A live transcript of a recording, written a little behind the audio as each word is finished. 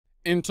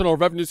Internal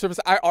Revenue Service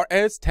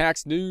IRS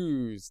Tax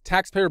News.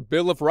 Taxpayer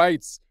Bill of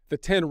Rights. The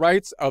 10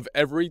 rights of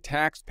every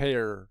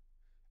taxpayer.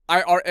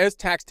 IRS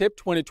Tax Tip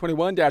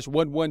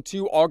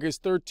 2021-112,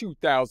 August 3rd,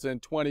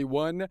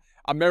 2021.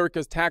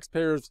 America's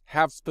taxpayers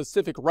have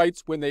specific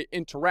rights when they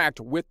interact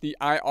with the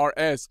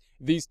IRS.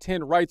 These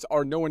 10 rights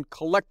are known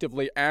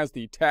collectively as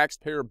the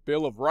Taxpayer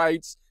Bill of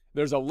Rights.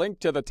 There's a link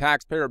to the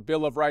Taxpayer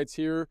Bill of Rights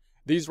here.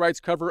 These rights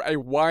cover a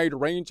wide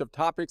range of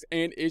topics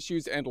and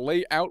issues and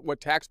lay out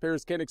what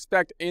taxpayers can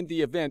expect in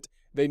the event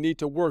they need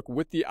to work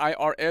with the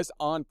IRS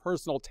on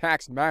personal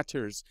tax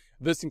matters.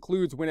 This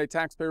includes when a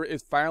taxpayer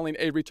is filing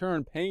a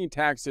return, paying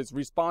taxes,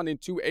 responding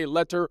to a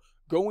letter,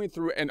 going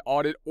through an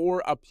audit,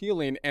 or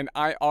appealing an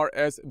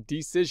IRS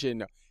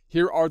decision.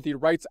 Here are the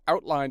rights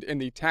outlined in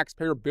the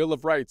Taxpayer Bill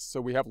of Rights. So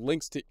we have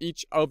links to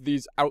each of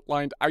these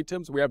outlined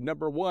items. We have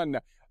number 1,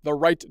 the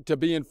right to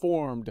be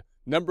informed.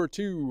 Number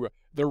 2,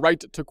 the right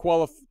to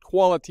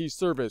quality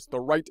service. The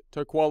right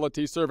to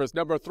quality service.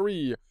 Number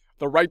 3,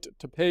 the right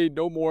to pay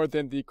no more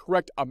than the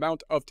correct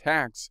amount of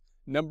tax.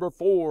 Number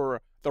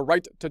 4, the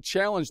right to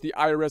challenge the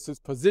IRS's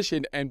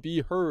position and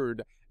be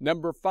heard.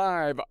 Number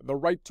 5, the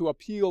right to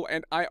appeal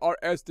an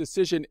IRS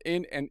decision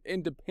in an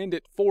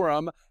independent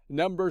forum.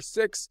 Number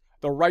 6,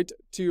 the right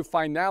to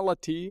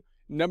finality.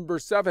 Number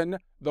 7,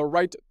 the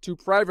right to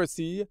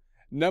privacy.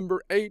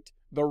 Number 8,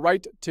 the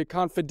right to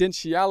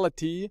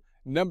confidentiality.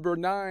 Number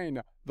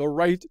 9, the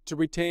right to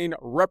retain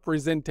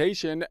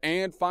representation.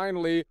 And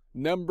finally,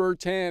 number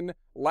 10,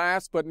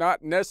 last but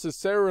not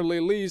necessarily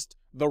least,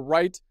 the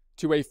right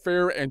to a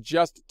fair and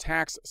just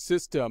tax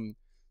system.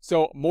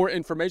 So more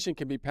information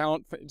can be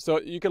found. So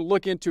you can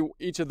look into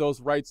each of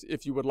those rights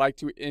if you would like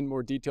to in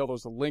more detail.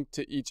 There's a link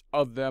to each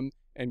of them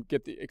and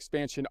get the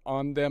expansion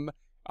on them.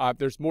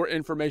 There's more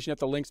information at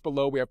the links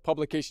below. We have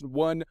Publication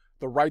 1,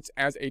 the rights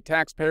as a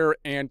taxpayer,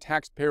 and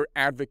Taxpayer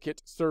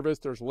Advocate Service.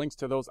 There's links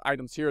to those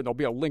items here. There'll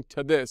be a link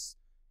to this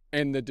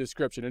in the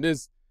description. It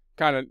is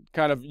kind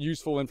of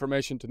useful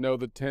information to know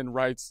the 10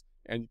 rights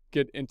and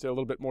get into a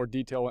little bit more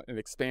detail and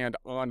expand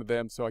on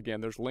them. So again,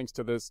 there's links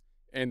to this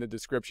in the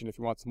description if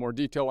you want some more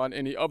detail on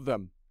any of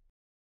them.